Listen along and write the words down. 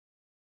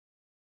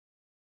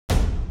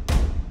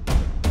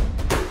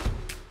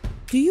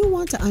Do you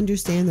want to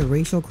understand the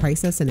racial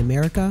crisis in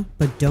America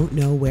but don't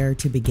know where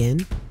to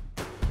begin?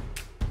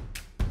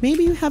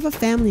 Maybe you have a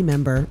family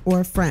member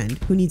or a friend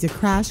who needs a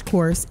crash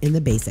course in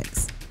the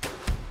basics.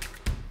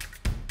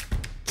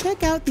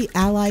 Check out the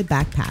Ally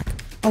Backpack,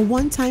 a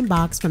one-time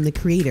box from the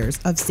creators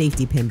of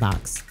Safety Pin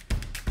Box.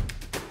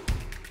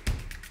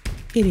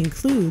 It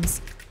includes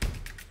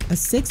a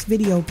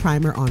 6-video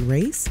primer on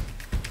race,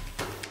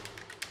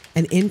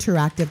 an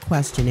interactive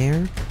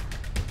questionnaire,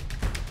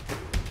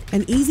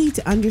 an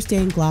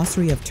easy-to-understand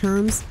glossary of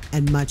terms,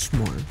 and much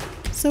more.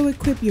 So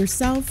equip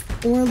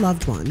yourself or a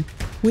loved one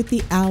with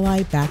the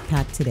Ally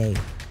Backpack today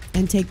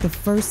and take the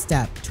first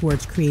step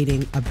towards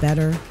creating a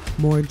better,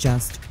 more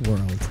just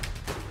world.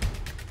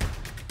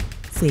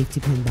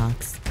 Safety Pin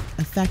Box.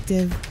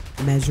 Effective,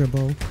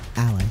 measurable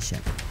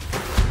allyship.